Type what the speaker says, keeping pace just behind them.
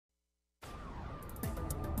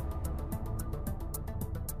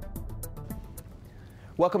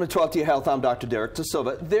Welcome to Talk to Your Health. I'm Dr. Derek Da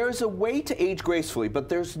Silva. There's a way to age gracefully, but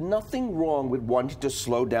there's nothing wrong with wanting to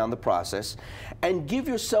slow down the process and give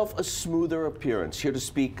yourself a smoother appearance. Here to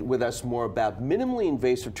speak with us more about minimally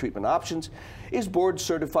invasive treatment options is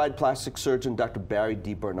board-certified plastic surgeon Dr. Barry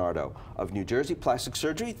DiBernardo of New Jersey Plastic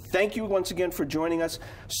Surgery. Thank you once again for joining us.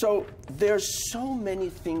 So there's so many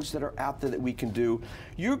things that are out there that we can do.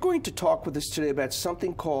 You're going to talk with us today about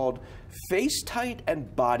something called face tight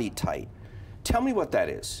and body tight. Tell me what that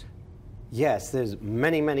is. Yes, there's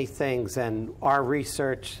many things, and our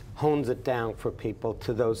research hones it down for people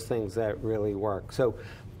to those things that really work. So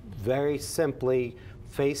very simply,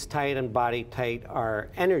 face tight and body tight are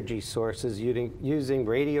energy sources using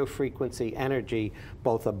radio frequency energy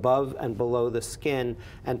both above and below the skin.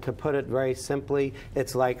 And to put it very simply,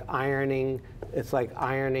 it's like ironing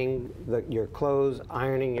your clothes,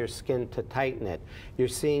 ironing your skin to tighten it. You're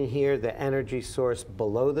seeing here the energy source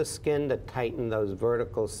below the skin to tighten those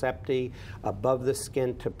vertical septi, above the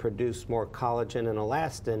skin to produce more collagen and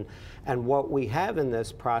elastin. And what we have in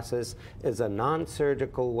this process is a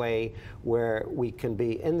non-surgical way where we can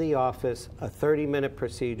be in the office, a 30-minute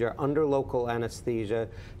procedure under local anesthesia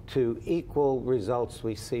to equal results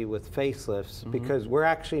we see with facelifts, because we're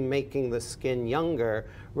actually making the skin younger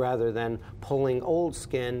rather than pulling old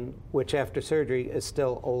skin, which after surgery is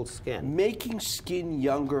still old skin. Making skin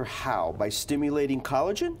younger how? By stimulating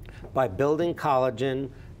collagen? By building collagen,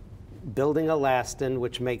 building elastin,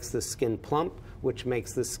 which makes the skin plump, which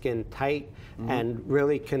makes the skin tight, and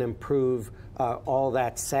really can improve all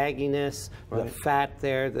that sagginess, the fat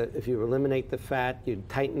there. If you eliminate the fat, you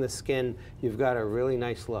tighten the skin, you've got a really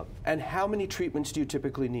nice look. And how many treatments do you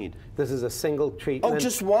typically need? This is a single treatment. Oh,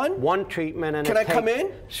 just one? One treatment. And can I come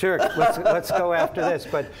in? Sure, let's go after this,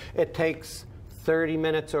 but it takes 30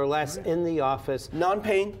 minutes or less in the office.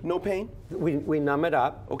 Non-pain, no pain? We numb it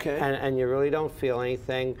up, okay, and you really don't feel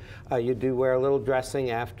anything. You do wear a little dressing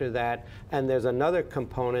after that, and there's another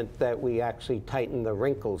component that we actually tighten the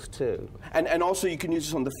wrinkles too. And also you can use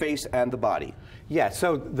this on the face and the body. Yeah,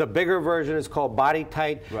 so the bigger version is called body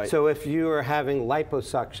tight. Right. So if you are having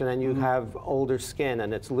liposuction and you have older skin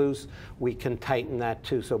and it's loose, we can tighten that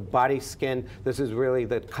too. So body skin, this is really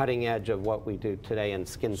the cutting edge of what we do today in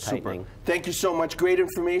skin tightening. Thank you so much. Great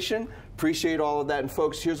information. Appreciate all of that. And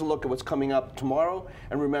folks, here's a look at what's coming up tomorrow.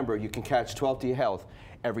 And remember, you can catch 12 to Your Health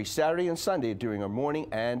every Saturday and Sunday during our morning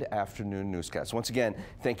and afternoon newscasts. Once again,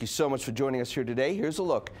 thank you so much for joining us here today. Here's a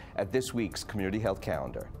look at this week's Community Health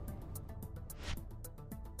Calendar.